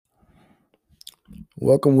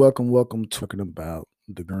Welcome. Talking about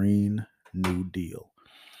the Green New Deal.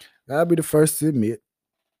 I'll be the first to admit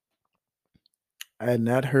I had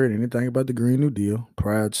not heard anything about the Green New Deal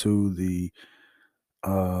prior to the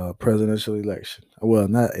presidential election. Well,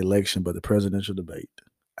 not election, but the presidential debate.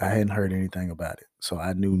 I hadn't heard anything about it, so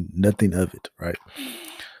I knew nothing of it. Right.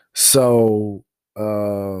 So,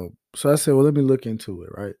 so I said, well, let me look into it.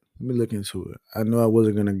 Right. Let me look into it. I know I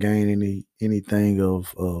wasn't going to gain anything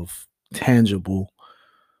of tangible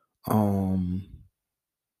um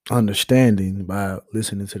understanding by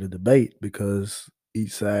listening to the debate because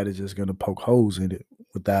each side is just going to poke holes in it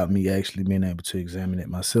without me actually being able to examine it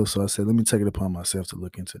myself. So I said, let me take it upon myself to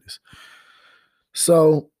look into this.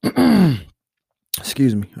 So,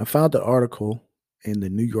 excuse me, I found the article in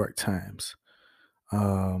the New York Times.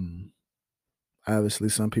 Um, Obviously,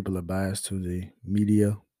 some people are biased to the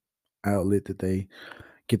media outlet that they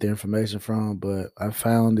get their information from, but I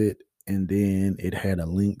found it and then it had a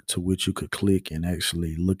link to which you could click and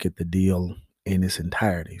actually look at the deal in its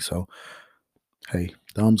entirety. So, hey,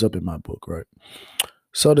 thumbs up in my book, right?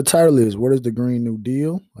 So the title is What is the Green New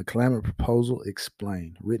Deal? A Climate Proposal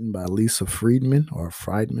Explained, written by Lisa Friedman or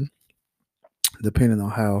Friedman, depending on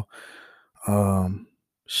how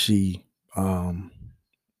she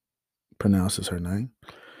pronounces her name.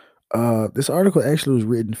 This article actually was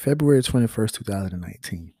written February 21st,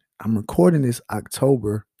 2019. I'm recording this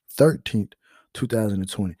October 13th,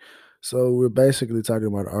 2020. So we're basically talking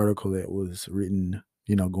about an article that was written,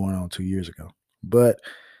 going on 2 years ago. But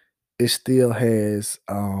it still has,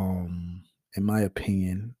 in my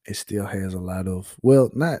opinion, it still has a lot of,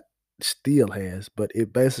 well, not still has, but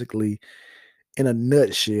it basically, in a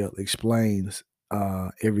nutshell, explains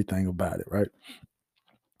everything about it, right?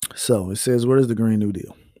 So it says, what is the Green New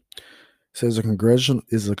Deal? It says a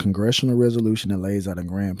congressional resolution that lays out a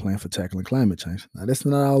grand plan for tackling climate change. Now, that's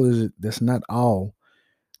not all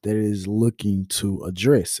that it is looking to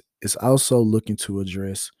address. It's also looking to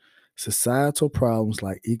address societal problems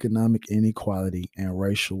like economic inequality and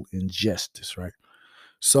racial injustice, right?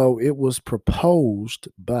 So it was proposed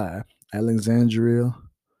by Alexandria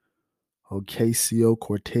Ocasio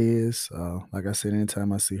Cortez. Like I said,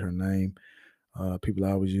 anytime I see her name, people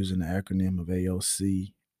are always using the acronym of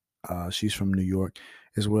AOC. She's from New York,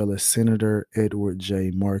 as well as Senator Edward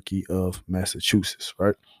J. Markey of Massachusetts,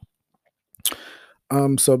 right?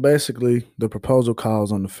 So basically, the proposal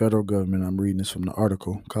calls on the federal government, I'm reading this from the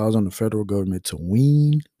article, calls on the federal government to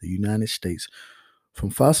wean the United States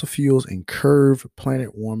from fossil fuels and curb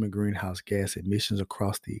planet warming greenhouse gas emissions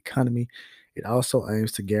across the economy. It also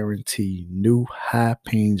aims to guarantee new high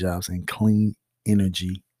paying jobs in clean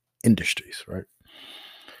energy industries, right?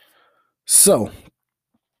 So,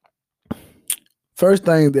 first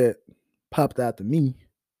thing that popped out to me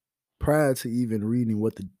prior to even reading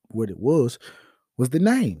what it was the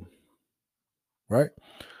name, right?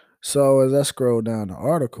 So as I scroll down the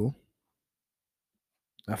article,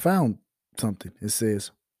 I found something. It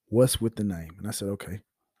says, "What's with the name?" And I said, "Okay,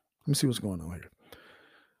 let me see what's going on here."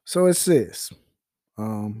 So it says,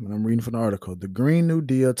 and I'm reading from the article, the Green New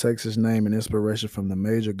Deal takes its name and inspiration from the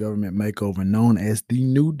major government makeover known as the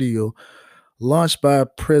New Deal, launched by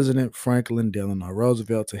President Franklin Delano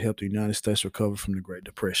Roosevelt to help the United States recover from the Great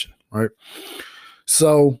Depression, right?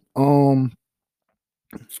 So, I'm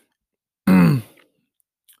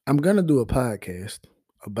gonna do a podcast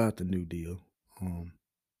about the New Deal. Um,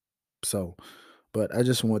 so, but I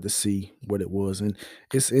just wanted to see what it was, and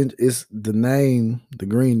it's the name, the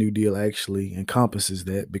Green New Deal, actually encompasses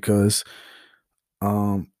that because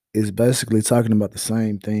it's basically talking about the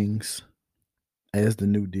same things as the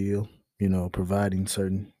New Deal, providing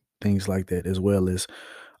certain things like that, as well as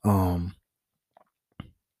um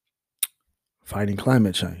fighting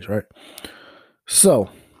climate change, right? So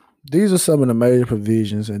these are some of the major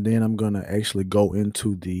provisions, and then I'm gonna actually go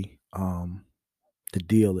into the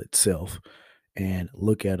deal itself and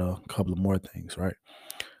look at a couple of more things, right?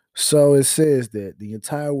 So it says that the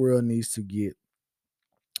entire world needs to get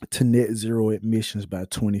to net zero emissions by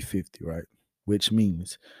 2050, right? Which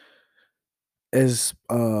means as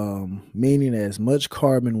meaning as much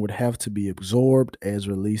carbon would have to be absorbed as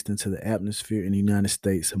released into the atmosphere in the United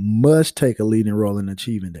States must take a leading role in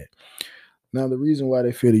achieving that. Now, the reason why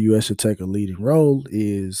they feel the US should take a leading role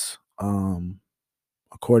is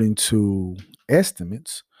according to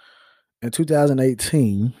estimates, in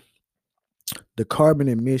 2018, the carbon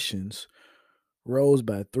emissions rose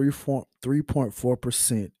by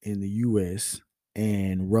 3.4% in the US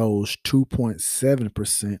and rose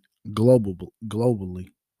 2.7% globally,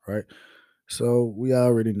 right? So we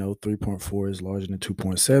already know 3.4 is larger than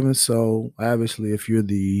 2.7. So obviously, if you're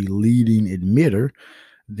the leading emitter,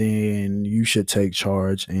 then you should take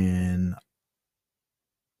charge and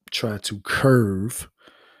try to curve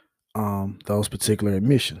those particular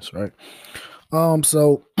emissions, right?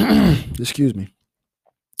 So excuse me.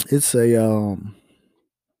 It's a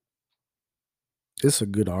it's a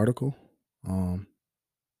good article. Um,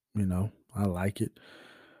 I like it.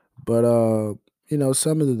 But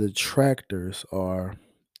some of the detractors are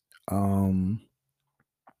um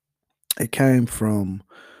it came from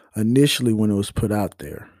initially when it was put out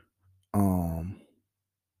there, um,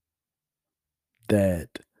 that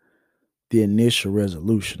the initial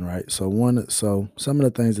resolution, right? So some of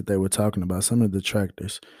the things that they were talking about, some of the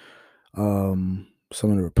detractors,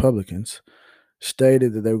 some of the Republicans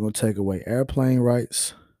stated that they were going to take away airplane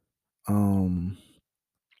rights, um,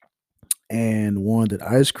 and warned that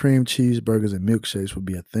ice cream, cheeseburgers, and milkshakes would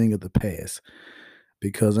be a thing of the past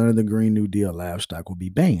because under the Green New Deal, livestock will be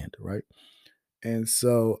banned, right? And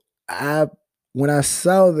so I when I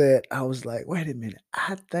saw that, I was like, wait a minute,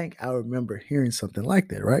 I think I remember hearing something like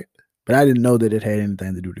that, right? But I didn't know that it had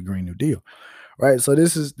anything to do with the Green New Deal. Right. So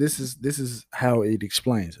this is how it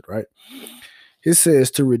explains it, right? It says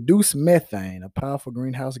to reduce methane, a powerful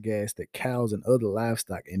greenhouse gas that cows and other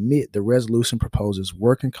livestock emit, the resolution proposes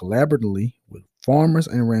working collaboratively with farmers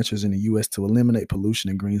and ranchers in the U.S. to eliminate pollution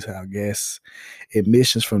and greenhouse gas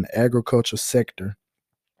emissions from the agricultural sector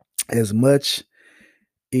as much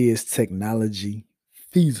is technology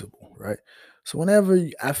feasible, right? So whenever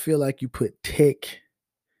I feel like you put tech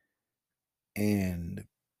and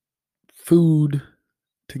food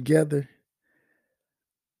together,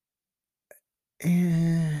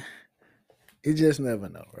 and you just never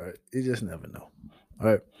know, right? You just never know. All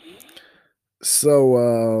right. So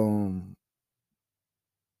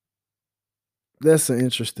that's that's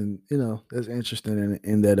interesting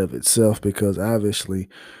in that of itself because obviously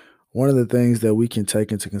one of the things that we can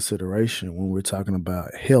take into consideration when we're talking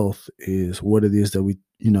about health is what it is that we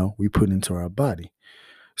put into our body.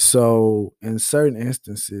 So in certain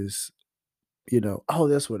instances, oh,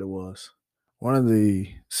 that's what it was. One of the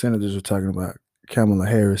senators were talking about Kamala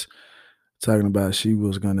Harris, talking about she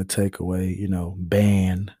was going to take away,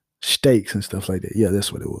 ban steaks and stuff like that. Yeah,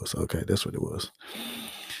 that's what it was. Okay, that's what it was.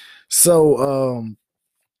 So,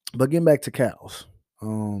 but getting back to cows,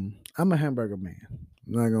 I'm a hamburger man.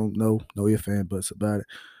 I'm not gonna know your fan buts about it.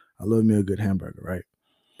 I love me a good hamburger, right?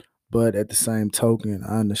 But at the same token,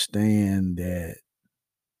 I understand that,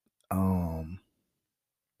 um,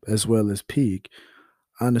 as well as pig,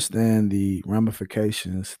 I understand the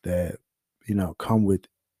ramifications that come with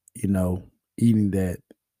you know eating that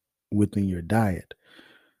within your diet.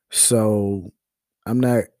 So I'm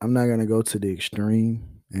not gonna go to the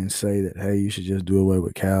extreme and say that hey, you should just do away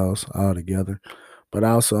with cows altogether. But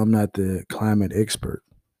also I'm not the climate expert,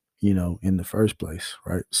 in the first place,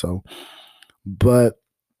 right? So but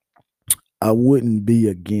I wouldn't be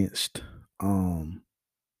against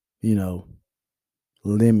you know,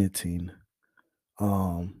 limiting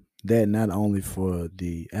that not only for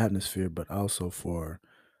the atmosphere but also for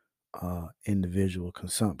individual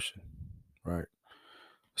consumption, right?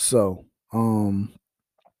 So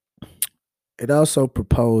it also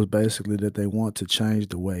proposed basically that they want to change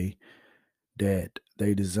the way that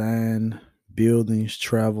they design buildings,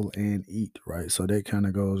 travel, and eat, right? So that kind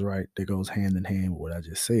of goes right, that goes hand in hand with what I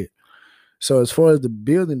just said. So as far as the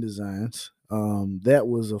building designs, that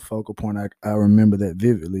was a focal point. I remember that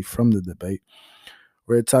vividly from the debate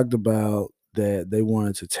where it talked about that they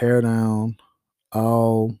wanted to tear down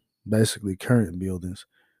all basically current buildings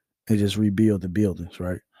and just rebuild the buildings,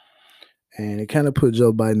 right? And it kind of put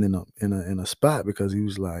Joe Biden in a spot because he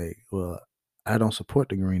was like, "Well, I don't support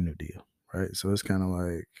the Green New Deal," right? So it's kind of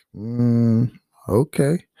like,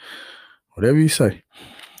 okay, whatever you say.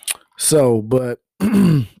 So, but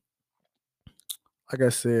like I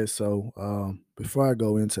said, so before I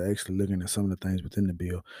go into actually looking at some of the things within the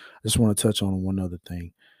bill, I just want to touch on one other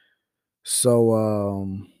thing. So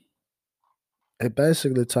it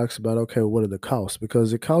basically talks about okay, what are the costs?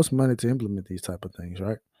 Because it costs money to implement these type of things,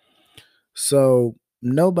 right? So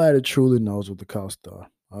nobody truly knows what the costs are.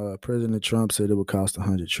 President Trump said it would cost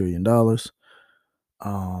 $100 trillion.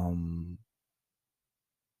 Um,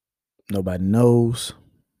 Nobody knows.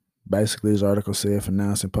 Basically, his article said for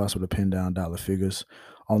now it's impossible to pin down dollar figures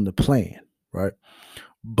on the plan, right?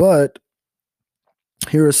 But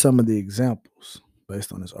here are some of the examples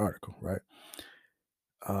based on this article, right?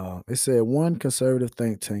 It said one conservative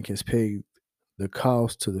think tank has paid the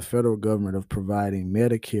cost to the federal government of providing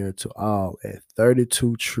Medicare to all at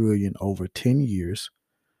 32 trillion over 10 years.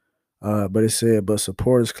 But it said, but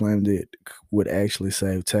supporters claimed it would actually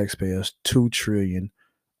save taxpayers 2 trillion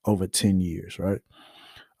over 10 years, right?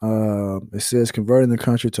 It says converting the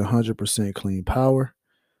country to 100% clean power.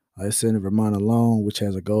 It said in Vermont alone, which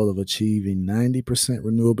has a goal of achieving 90%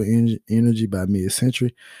 renewable energy by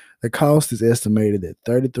mid-century. The cost is estimated at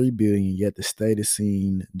 $33 billion, yet the state is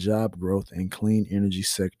seeing job growth in clean energy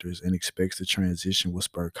sectors and expects the transition will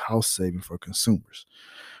spur cost saving for consumers.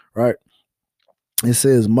 Right? It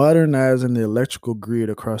says modernizing the electrical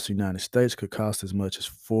grid across the United States could cost as much as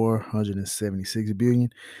 $476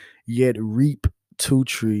 billion, yet reap 2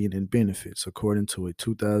 trillion in benefits, according to a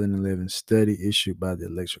 2011 study issued by the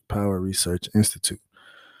Electric Power Research Institute.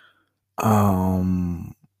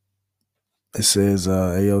 Um, it says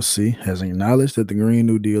AOC has acknowledged that the Green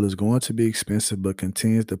New Deal is going to be expensive, but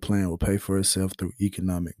contends the plan will pay for itself through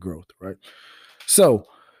economic growth. Right. So,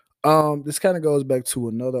 this kind of goes back to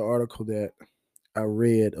another article that I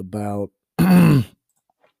read about. And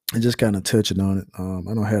just kind of touching on it.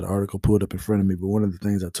 I don't have the article pulled up in front of me, but one of the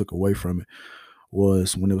things I took away from it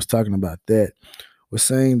was when it was talking about that, was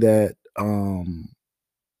saying that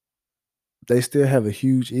they still have a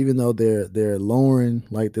huge, even though they're lowering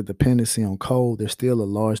like the dependency on coal, there's still a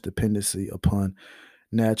large dependency upon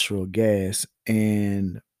natural gas,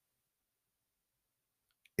 and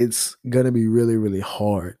it's gonna be really, really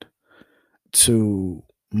hard to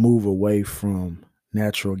move away from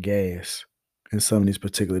natural gas in some of these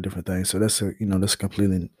particular different things. So that's a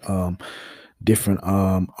completely different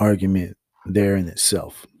argument there in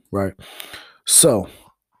itself, right? So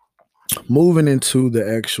moving into the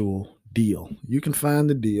actual deal, you can find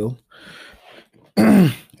the deal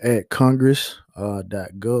at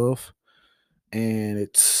congress.gov, and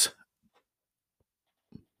it's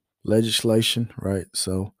legislation, right?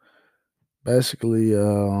 So basically,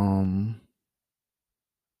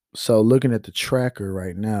 so looking at the tracker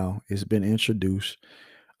right now, it's been introduced.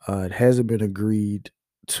 It hasn't been agreed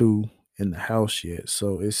to in the House yet,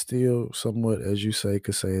 so it's still somewhat, as you say,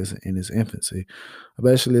 could say, is in its infancy.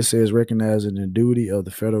 Basically, it says recognizing the duty of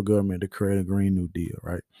the federal government to create a Green New Deal,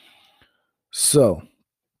 right? So,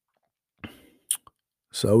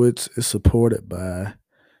 it's supported by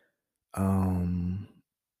um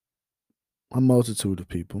a multitude of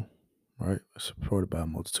people, right? Supported by a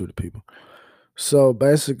multitude of people. So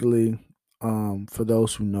basically, for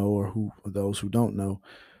those who know or who for those who don't know,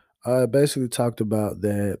 I basically talked about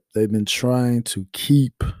that they've been trying to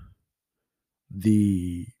keep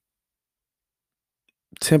the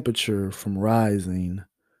temperature from rising.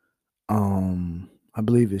 I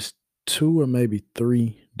believe it's 2 or maybe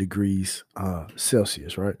 3 degrees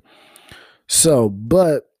Celsius, right? So,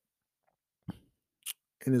 but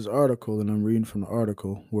in this article, and I'm reading from the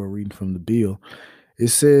article, we're reading from the bill. It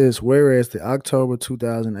says, whereas the October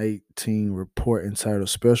 2018 report entitled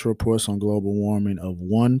Special Reports on Global Warming of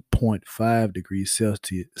 1.5 degrees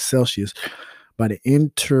Celsius by the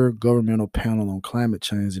Intergovernmental Panel on Climate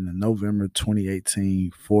Change in the November 2018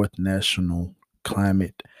 Fourth National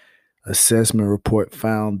Climate Assessment Report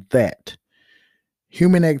found that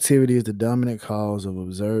human activity is the dominant cause of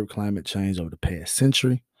observed climate change over the past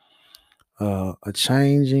century. A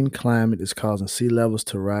changing climate is causing sea levels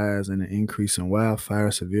to rise and an increase in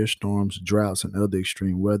wildfires, severe storms, droughts, and other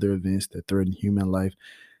extreme weather events that threaten human life,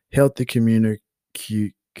 healthy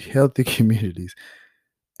healthy communities,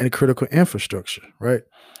 and critical infrastructure. Right?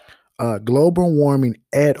 Global warming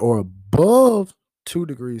at or above 2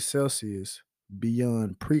 degrees Celsius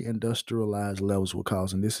beyond pre-industrialized levels will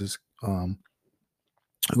cause, and this is going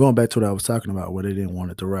back to what I was talking about, where they didn't want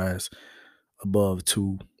it to rise above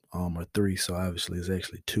 2 or 3. So obviously it's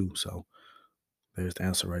actually 2. So there's the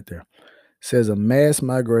answer right there. Says a mass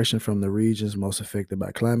migration from the regions most affected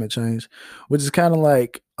by climate change, which is kind of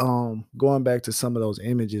like going back to some of those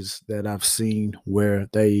images that I've seen where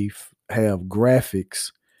they have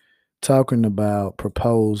graphics talking about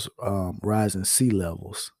proposed rising sea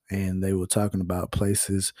levels, and they were talking about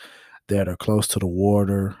places that are close to the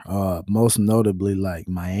water, most notably like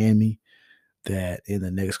Miami, that in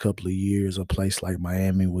the next couple of years, a place like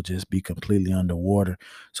Miami will just be completely underwater.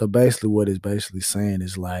 So basically, what it's basically saying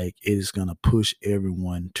is like it is going to push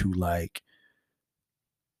everyone to like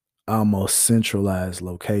almost centralized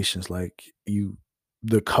locations. Like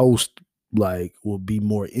the coast like will be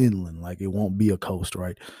more inland. Like it won't be a coast,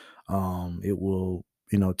 right? It will,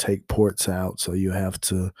 take ports out. So you have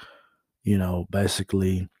to,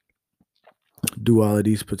 basically do all of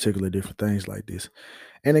these particular different things like this.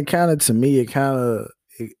 And it kind of, to me,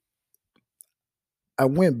 I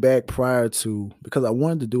went back prior to, because I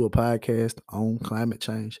wanted to do a podcast on climate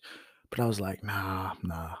change, but I was like, nah, I'm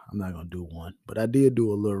not gonna do one. But I did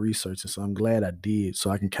do a little research, and so I'm glad I did,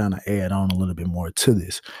 so I can kind of add on a little bit more to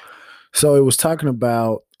this. So it was talking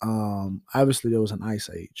about, obviously there was an ice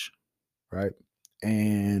age, right?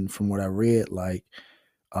 And from what I read, like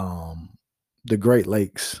um, the Great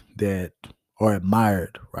Lakes that are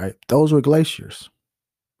admired, right? Those were glaciers,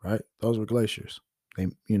 right? Those were glaciers.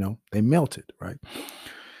 They melted, right?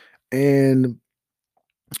 And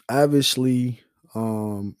obviously,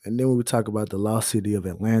 and then when we talk about the lost city of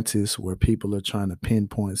Atlantis, where people are trying to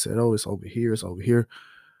pinpoint, said, "Oh, it's over here, it's over here."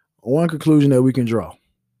 One conclusion that we can draw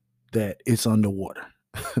that it's underwater,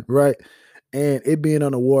 right? And it being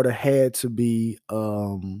underwater had to be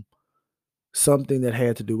something that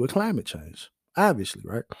had to do with climate change, obviously,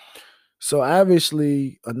 right? So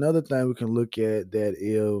obviously, another thing we can look at that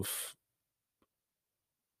if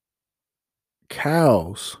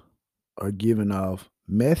cows are giving off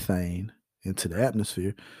methane into the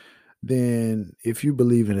atmosphere, then if you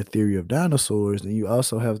believe in the theory of dinosaurs, then you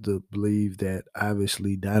also have to believe that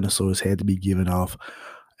obviously dinosaurs had to be giving off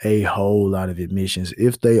a whole lot of emissions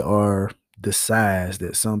if they are the size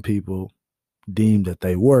that some people deemed that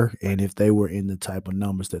they were, and if they were in the type of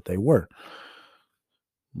numbers that they were,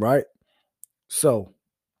 right? So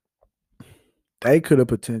they could have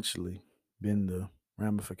potentially been the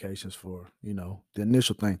ramifications for the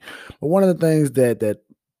initial thing. But one of the things that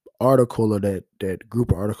article or that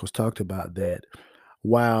group of articles talked about, that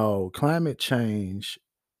while climate change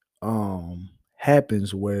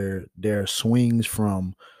happens where there are swings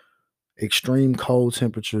from extreme cold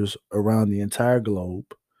temperatures around the entire globe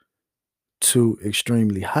to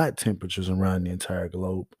extremely hot temperatures around the entire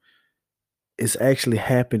globe, it's actually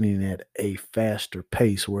happening at a faster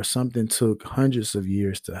pace where something took hundreds of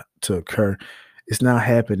years to occur. It's now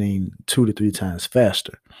happening 2 to 3 times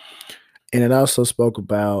faster. And it also spoke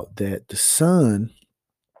about that the sun,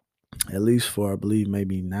 at least for I believe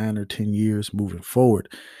maybe 9 or 10 years moving forward,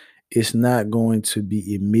 it's not going to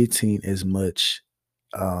be emitting as much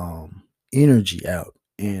um, energy out.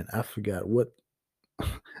 And I forgot what I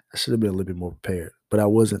should have been a little bit more prepared, but I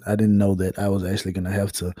wasn't. I didn't know that I was actually going to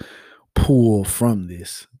have to pull from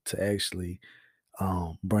this to actually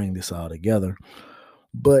bring this all together.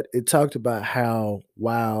 But it talked about how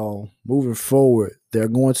while moving forward, there are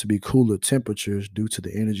going to be cooler temperatures due to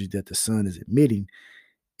the energy that the sun is emitting.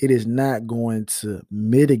 It is not going to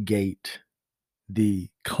mitigate the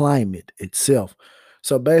climate itself.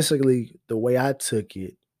 So basically, the way I took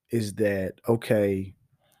it is that, okay,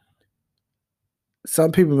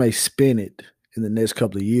 some people may spin it in the next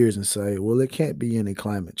couple of years and say, well, it can't be any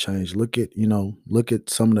climate change. Look at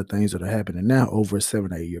some of the things that are happening now over a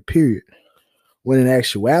 7 8 year period. When in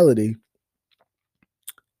actuality,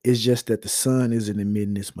 it's just that the sun isn't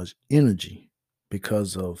emitting as much energy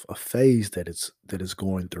because of a phase that it's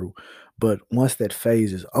going through. But once that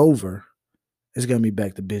phase is over, it's gonna be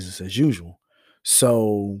back to business as usual.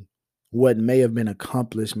 So what may have been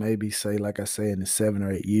accomplished, maybe say, like I say, in the 7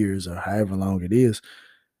 or 8 years or however long it is,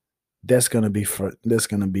 that's gonna be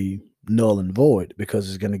null and void because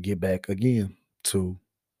it's gonna get back again to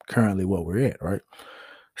currently what we're at, right?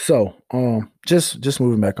 So just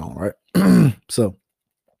moving back on, right? So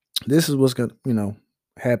this is what's gonna,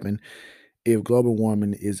 happen if global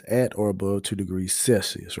warming is at or above 2 degrees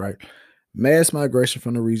Celsius, right? Mass migration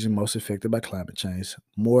from the region most affected by climate change,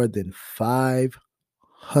 more than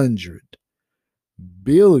 500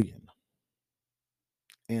 billion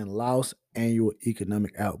in lost annual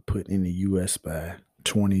economic output in the US by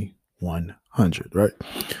 2100, right?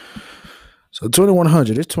 So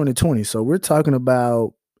 2100, it's 2020. So we're talking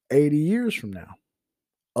about 80 years from now,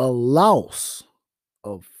 a loss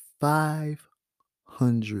of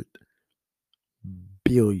 500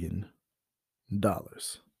 billion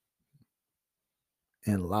dollars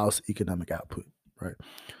in lost economic output, right?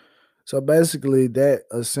 So basically, that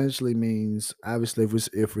essentially means, obviously,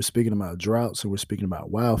 if we're speaking about droughts and we're speaking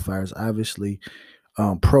about wildfires, obviously,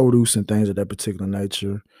 produce and things of that particular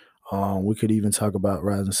nature. We could even talk about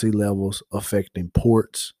rising sea levels affecting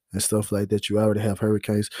ports and stuff like that. You already have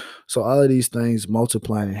hurricanes, so all of these things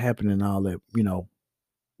multiplying and happening all that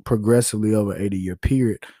progressively over 80 year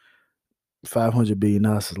period. $500 billion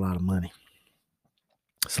is a lot of money.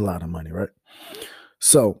 It's a lot of money, right?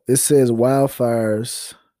 So it says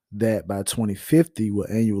wildfires that by 2050 will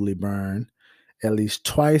annually burn at least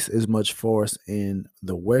twice as much forest in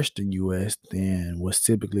the western US than was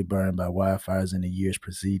typically burned by wildfires in the years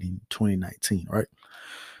preceding 2019, right?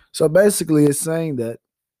 So basically, it's saying that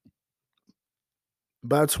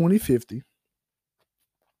by 2050,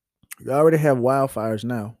 we already have wildfires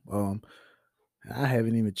now. I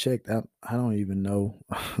haven't even checked. I don't even know.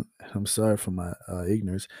 I'm sorry for my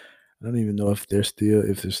ignorance. I don't even know if there's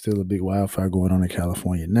still a big wildfire going on in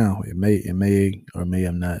California now. It may or may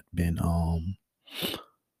have not been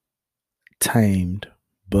tamed,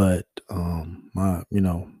 but my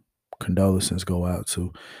condolences go out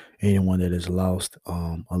to anyone that has lost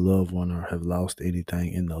a loved one or have lost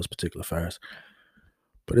anything in those particular fires.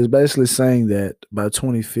 But it's basically saying that by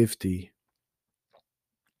 2050,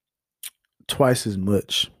 twice as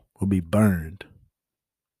much will be burned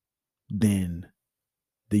than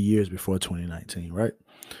the years before 2019, right?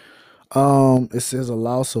 It says a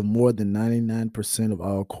loss of more than 99% of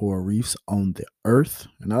all coral reefs on the Earth.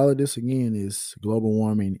 And all of this again is global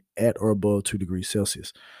warming at or above 2 degrees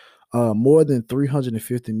Celsius. More than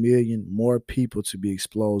 350 million more people to be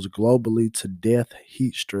exposed globally to death,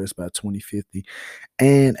 heat stress by 2050,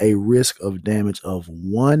 and a risk of damage of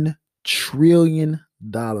 $1 trillion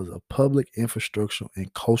of public infrastructure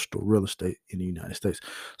and coastal real estate in the United States.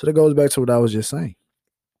 So that goes back to what I was just saying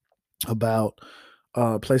about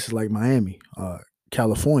places like Miami,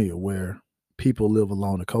 California, where people live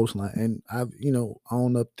along the coastline, and I've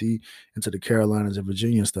on up into the Carolinas and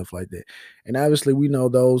Virginia and stuff like that. And obviously, we know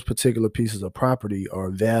those particular pieces of property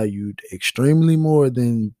are valued extremely more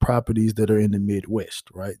than properties that are in the Midwest,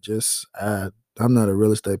 right? I'm not a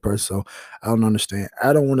real estate person, so I don't understand.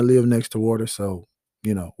 I don't want to live next to water, so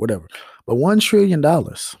whatever. But $1 trillion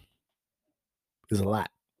is a lot.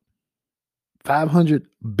 500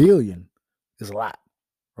 billion is a lot,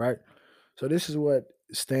 right? So this is what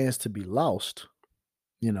stands to be lost,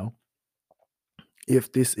 you know,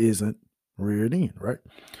 if this isn't reared in, right?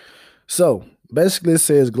 So basically, it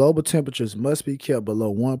says global temperatures must be kept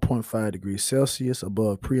below 1.5 degrees Celsius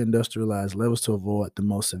above pre industrialized levels to avoid the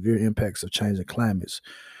most severe impacts of changing climates,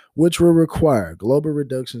 which will require global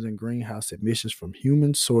reductions in greenhouse emissions from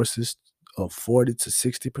human sources of 40 to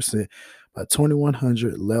 60% by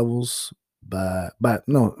 2100 levels by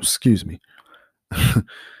no, excuse me.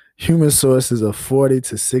 Human sources of 40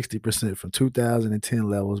 to 60% from 2010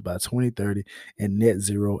 levels by 2030 and net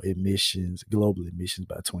zero emissions, global emissions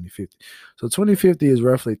by 2050. So 2050 is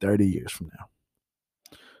roughly 30 years from now.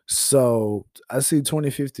 So I see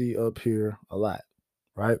 2050 up here a lot,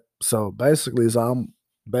 right? So basically,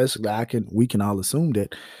 we can all assume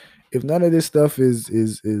that if none of this stuff is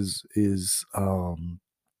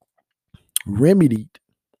remedied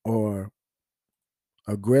or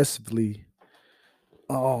aggressively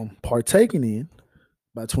partaken in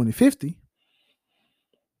by 2050,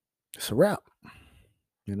 it's a wrap.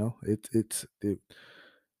 There's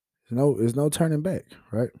no turning back,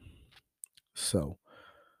 right? So,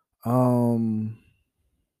 so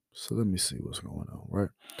let me see what's going on, right?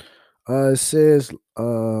 It says,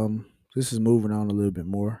 this is moving on a little bit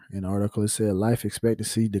more in the article. It said life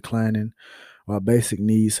expectancy declining while basic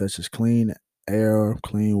needs such as clean air,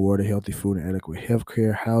 clean water, healthy food, and adequate health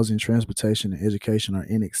care, housing, transportation, and education are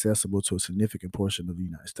inaccessible to a significant portion of the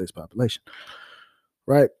United States population.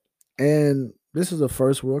 Right. And this is a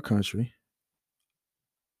first world country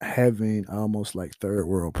having almost like third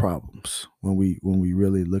world problems when we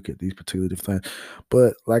really look at these particular different things.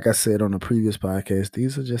 But like I said on the previous podcast,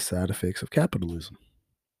 these are just side effects of capitalism.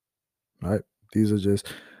 Right? These are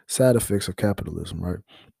just side effects of capitalism, right?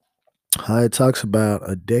 It talks about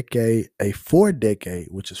a 4-decade,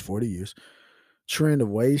 which is 40 years, trend of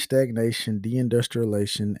wage stagnation,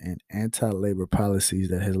 deindustrialization, and anti-labor policies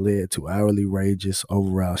that has led to hourly wages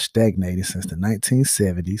overall stagnating since the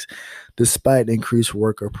 1970s, despite increased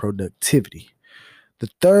worker productivity. The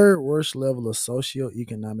third worst level of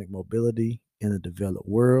socioeconomic mobility in the developed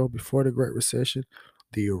world before the Great Recession,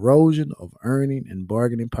 the erosion of earning and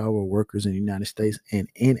bargaining power of workers in the United States, and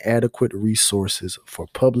inadequate resources for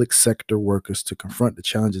public sector workers to confront the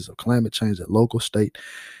challenges of climate change at local, state,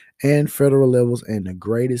 and federal levels, and the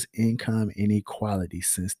greatest income inequality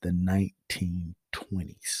since the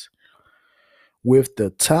 1920s. With the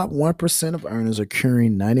top 1% of earners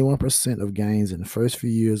accruing 91% of gains in the first few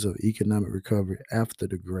years of economic recovery after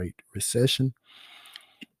the Great Recession,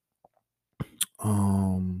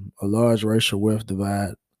 a large racial wealth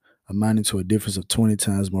divide amounting to a difference of 20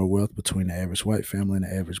 times more wealth between the average white family and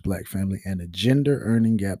the average black family, and a gender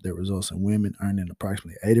earning gap that results in women earning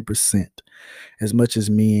approximately 80% as much as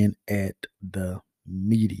men at the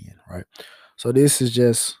median, right? So this is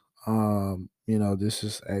just this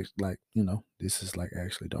is like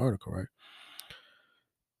actually the article, right?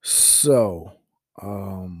 So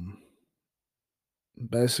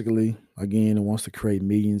basically, again, it wants to create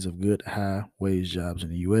millions of good high wage jobs in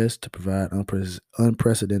the US to provide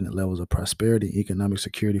unprecedented levels of prosperity and economic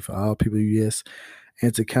security for all people in the US,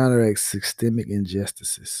 and to counteract systemic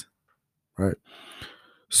injustices, right?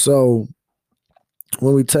 So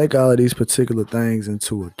when we take all of these particular things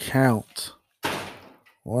into account,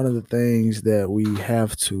 one of the things that we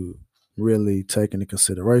have to really take into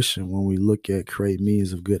consideration when we look at create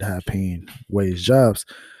means of good high paying wage jobs,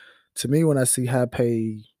 to me, when I see high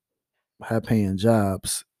pay high paying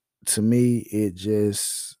jobs, to me, it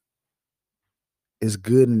just is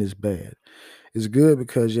good and it's bad. It's good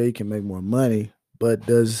because yeah, you can make more money, but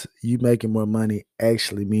does you making more money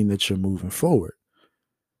actually mean that you're moving forward?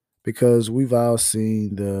 Because we've all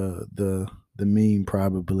seen the meme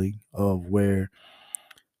probably of where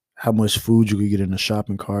how much food you could get in a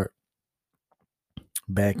shopping cart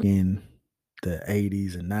back in the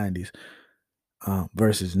 80s and 90s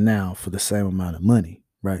versus now for the same amount of money,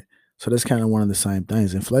 right? So that's kind of one of the same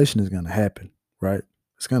things. Inflation is going to happen, right?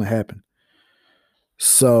 It's going to happen.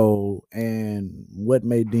 So, and what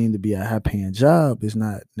may deem to be a high paying job is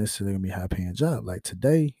not necessarily going to be a high paying job. Like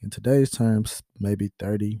today, in today's terms, maybe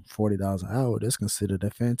 30, $40 an hour, that's considered a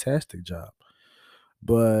fantastic job.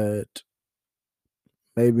 But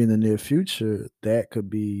maybe in the near future, that could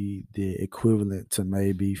be the equivalent to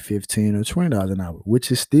maybe 15 or $20 an hour,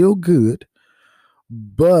 which is still good.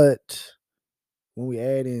 But when we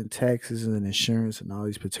add in taxes and insurance and all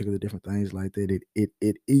these particular different things like that,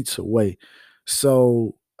 it eats away.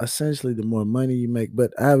 So essentially, the more money you make,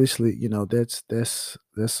 but obviously, that's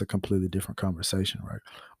a completely different conversation, right?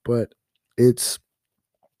 But it's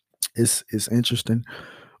it's interesting,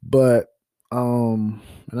 but and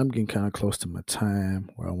I'm getting kind of close to my time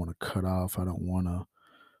where I want to cut off. I don't want to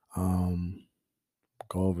um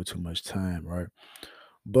go over too much time, right?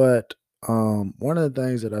 But one of the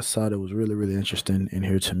things that I saw that was really, really interesting in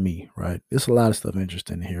here to me, right? There's a lot of stuff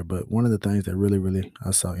interesting in here, but one of the things that really, really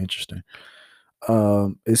I saw interesting,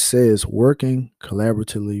 it says working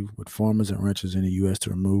collaboratively with farmers and ranchers in the U.S.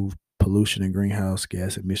 to remove pollution and greenhouse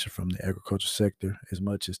gas emission from the agriculture sector as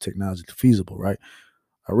much as technology feasible, right?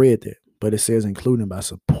 I read that, but it says including by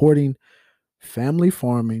supporting family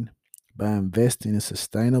farming, by investing in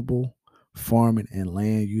sustainable farming and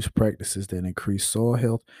land use practices that increase soil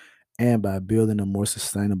health, and by building a more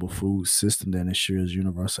sustainable food system that ensures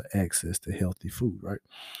universal access to healthy food, right?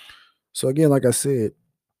 So again, like I said,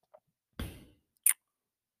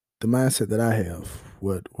 the mindset that I have,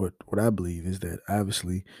 what I believe is that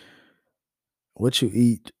obviously what you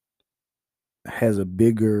eat has a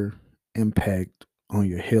bigger impact on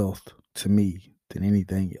your health to me than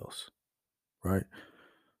anything else, right?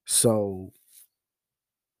 So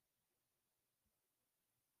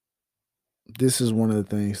this is one of the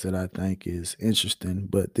things that I think is interesting,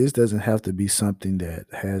 but this doesn't have to be something that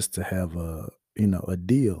has to have a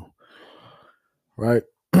deal, right?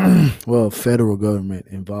 Well, federal government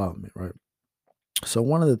involvement, right? So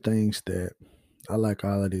one of the things that I like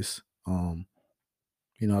all of this, I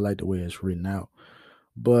like the way it's written out.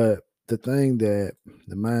 But the thing that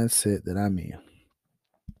the mindset that I'm in,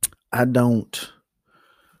 I don't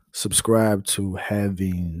subscribe to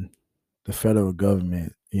having the federal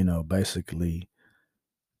government, basically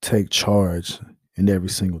take charge in every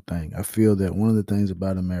single thing. I feel that one of the things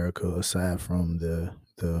about America, aside from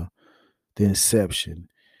the inception,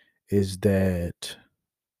 is that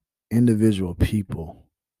individual people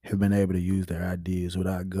have been able to use their ideas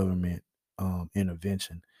without government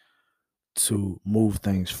intervention to move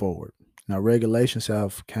things forward. Now, regulations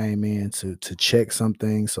have came in to check some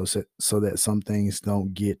things, so that some things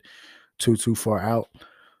don't get too far out.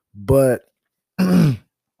 But if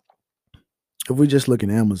we just look at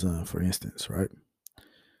Amazon, for instance, right?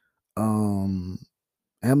 Um,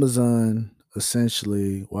 Amazon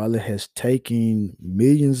essentially, while it has taken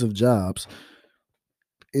millions of jobs,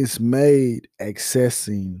 it's made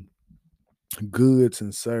accessing goods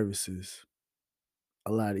and services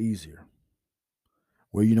a lot easier,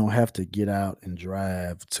 where you don't have to get out and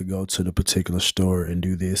drive to go to the particular store and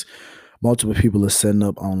do this. Multiple people are setting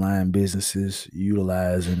up online businesses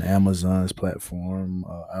utilizing Amazon's platform,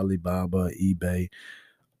 Alibaba, eBay,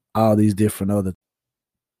 all these different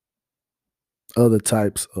other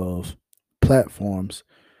types of platforms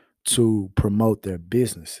to promote their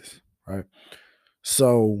businesses, right?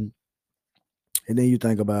 So, and then you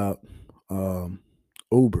think about um,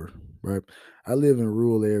 Uber, right? I live in a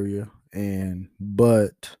rural area, and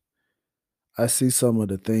but I see some of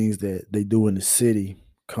the things that they do in the city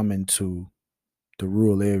come into the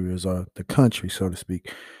rural areas or the country, so to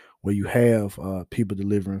speak, where you have people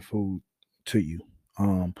delivering food to you.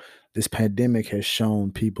 Um, this pandemic has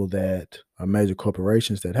shown people that major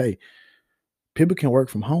corporations that hey, people can work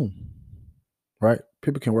from home, right?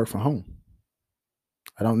 People can work from home.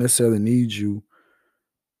 I don't necessarily need you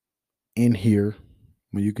in here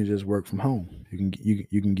when you can just work from home.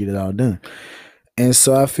 You can get it all done. And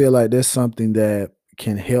so I feel like that's something that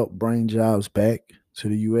can help bring jobs back to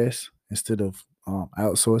the US instead of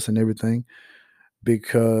outsourcing everything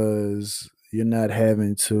because you're not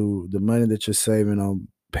having to the money that you're saving on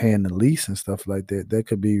paying the lease and stuff like that, that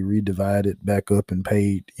could be redivided back up and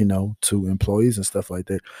paid, to employees and stuff like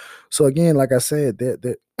that. So again, like I said,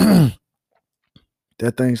 that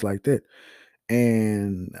that things like that.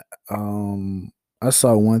 And I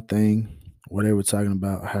saw one thing where they were talking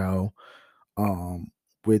about how um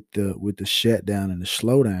with the shutdown and the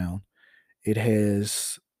slowdown, it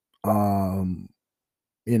has um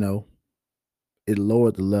you know it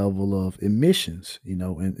lowered the level of emissions,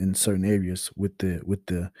 in certain areas with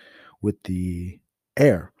the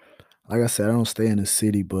air. Like I said, I don't stay in the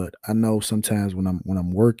city, but I know sometimes when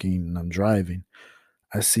I'm working and I'm driving,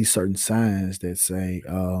 I see certain signs that say,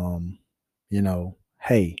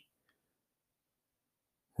 hey,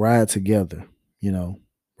 ride together, you know,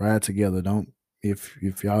 ride together. Don't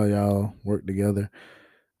if y'all work together,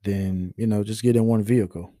 then just get in one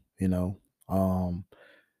vehicle, you know. Um,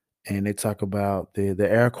 and they talk about the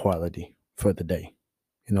air quality for the day,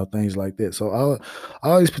 things like that. So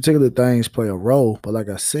all these particular things play a role. But like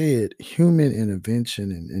I said, human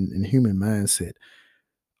intervention and human mindset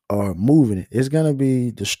are moving it. It's gonna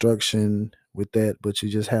be destruction with that, but you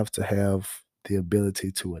just have to have the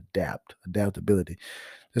ability to adaptability.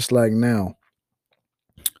 Just like now,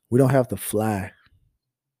 we don't have to fly,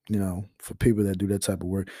 for people that do that type of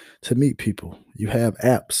work to meet people. You have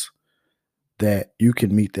apps that you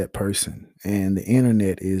can meet that person. And the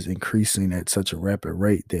internet is increasing at such a rapid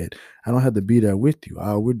rate that I don't have to be there with you.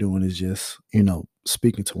 All we're doing is just,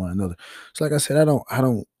 speaking to one another. So like I said, I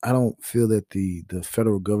don't feel that the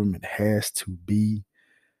federal government has to be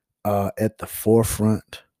at the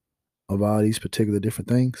forefront of all these particular different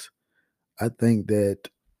things. I think that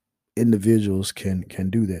individuals can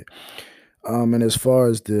do that. And as far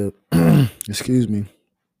as the excuse me,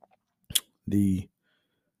 the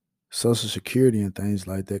Social Security and things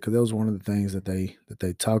like that, because that was one of the things that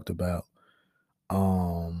they talked about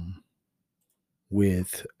um,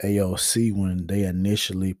 with AOC when they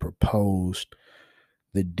initially proposed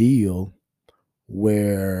the deal,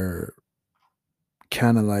 where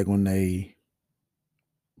kind of like when they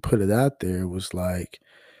put it out there, it was like,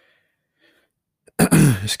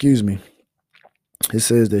 excuse me, it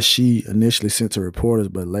says that she initially sent to reporters,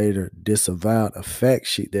 but later disavowed a fact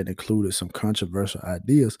sheet that included some controversial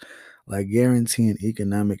ideas, like guaranteeing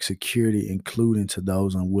economic security, including to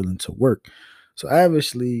those unwilling to work. So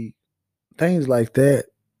obviously, things like that,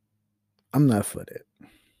 I'm not for that.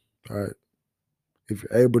 All right. If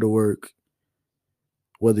you're able to work,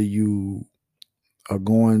 whether you are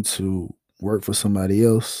going to work for somebody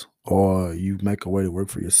else or you make a way to work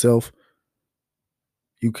for yourself,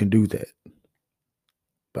 you can do that.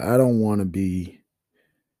 But I don't want to be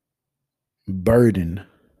burdened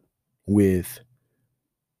with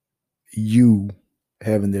you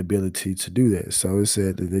having the ability to do that. So it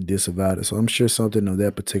said that they disavowed it. So I'm sure something of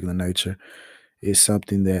that particular nature is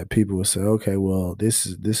something that people will say, okay, well, this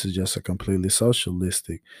is just a completely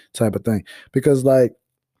socialistic type of thing. Because like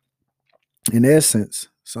in essence,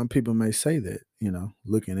 some people may say that,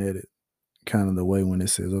 looking at it kind of the way when it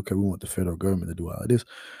says, okay, we want the federal government to do all of this.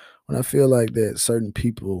 When I feel like that certain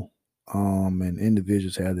people and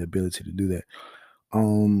individuals have the ability to do that.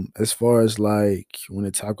 As far as like when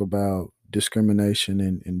they talk about discrimination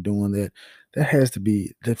and doing that, that has to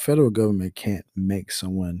be the federal government can't make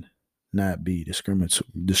someone not be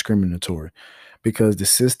discriminatory because the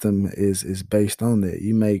system is based on that.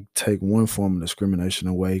 You may take one form of discrimination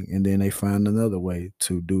away and then they find another way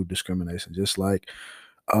to do discrimination. Just like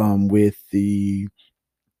with the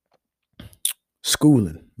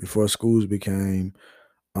schooling before schools became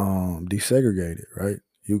desegregated, right?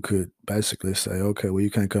 You could basically say, okay, well, you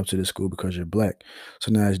can't come to this school because you're black.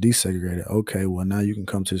 So now it's desegregated. Okay, well, now you can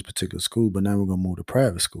come to this particular school, but now we're gonna move to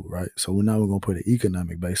private school, right? So now we're gonna put an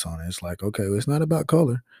economic base on it. It's like, okay, well, it's not about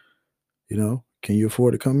color, Can you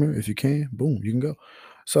afford to come here? If you can, boom, you can go.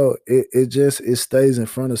 So it stays in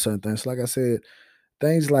front of certain things. Like I said,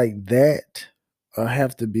 things like that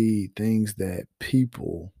have to be things that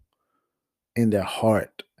people in their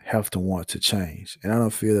heart have to want to change. And I don't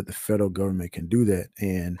feel that the federal government can do that.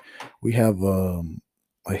 And we have a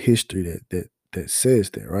history that says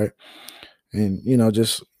that, right? And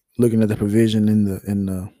just looking at the provision in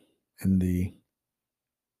the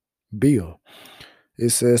bill, it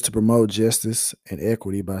says to promote justice and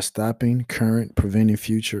equity by stopping current, preventing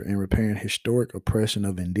future, and repairing historic oppression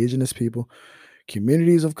of indigenous people,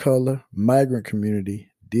 communities of color, migrant community,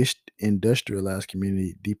 industrialized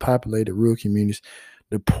community, depopulated rural communities,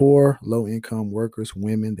 the poor, low income workers,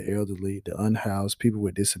 women, the elderly, the unhoused, people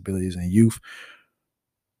with disabilities, and youth,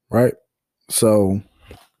 right? So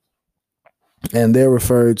and they're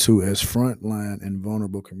referred to as frontline and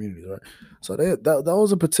vulnerable communities, right? So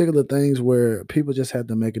those are particular things where people just have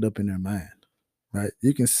to make it up in their mind, right?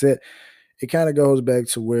 You can set it. Kind of goes back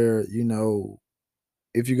to where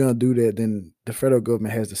if you're gonna do that, then the federal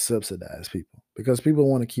government has to subsidize people because people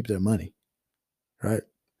want to keep their money, right?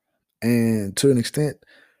 And to an extent,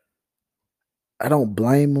 I don't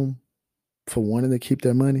blame them for wanting to keep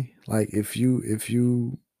their money. Like if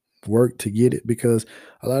you work to get it, because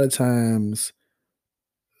a lot of times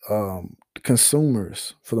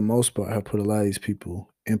consumers, for the most part, have put a lot of these people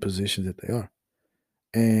in positions that they are.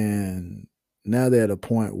 And now they're at a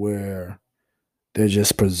point where they're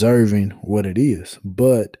just preserving what it is.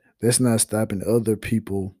 But that's not stopping other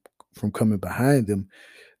people from coming behind them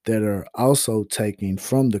that are also taking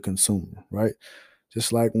from the consumer, right?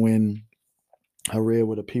 Just like when I read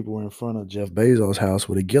where the people were in front of Jeff Bezos' house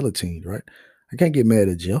with a guillotine, right? I can't get mad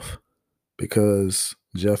at Jeff because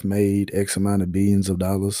Jeff made X amount of billions of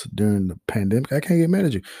dollars during the pandemic. I can't get mad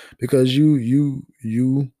at you because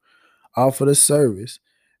you offered a service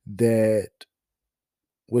that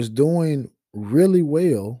was doing really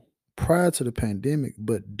well prior to the pandemic,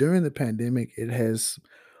 but during the pandemic, it has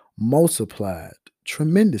multiplied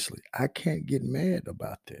tremendously. I can't get mad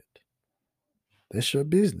about that. That's your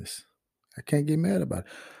business. I can't get mad about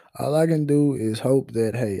it. All I can do is hope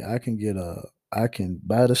that hey, I can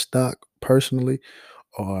buy the stock personally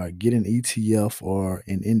or get an ETF or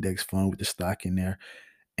an index fund with the stock in there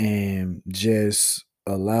and just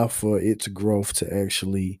allow for its growth to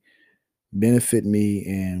actually benefit me.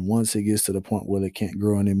 And once it gets to the point where it can't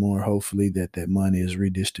grow anymore, hopefully that money is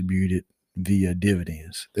redistributed via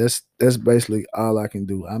dividends. That's basically all I can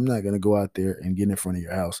do. I'm not going to go out there and get in front of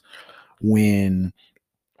your house when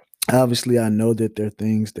obviously I know that there are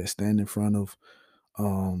things that stand in front of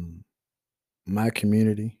um my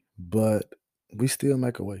community, but we still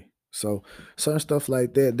make a way. So certain stuff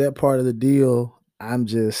like that, that part of the deal, I'm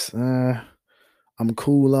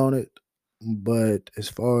cool on it. But as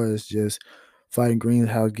far as just fighting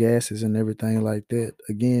greenhouse gases and everything like that,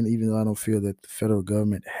 again, even though I don't feel that the federal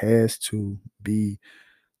government has to be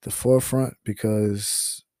the forefront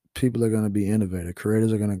because people are going to be innovative,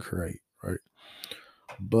 creators are going to create, right?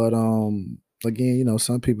 But again,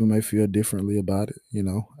 some people may feel differently about it.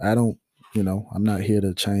 I don't, I'm not here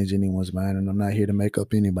to change anyone's mind and I'm not here to make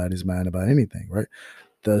up anybody's mind about anything, right?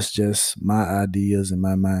 That's just my ideas and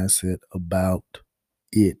my mindset about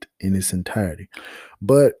it in its entirety.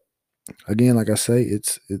 But again, like I say,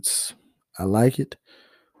 it's I like it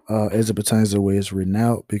as it pertains to the way it's written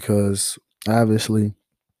out because obviously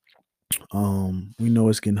we know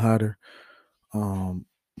it's getting hotter, um,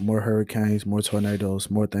 more hurricanes, more tornadoes,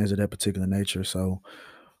 more things of that particular nature. So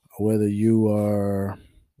whether you are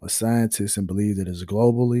a scientist and believe that it's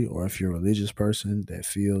globally, or if you're a religious person that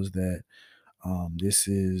feels that this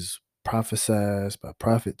is prophesized by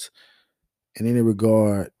prophets, in any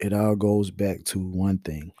regard, it all goes back to one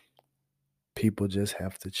thing. People just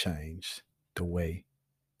have to change the way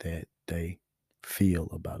that they feel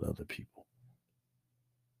about other people,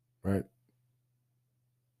 right?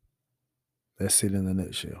 That's it in a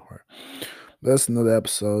nutshell, right? That's another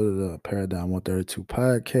episode of the Paradigm 132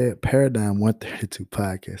 podcast. Paradigm 132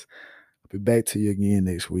 podcast. I'll be back to you again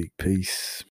next week. Peace.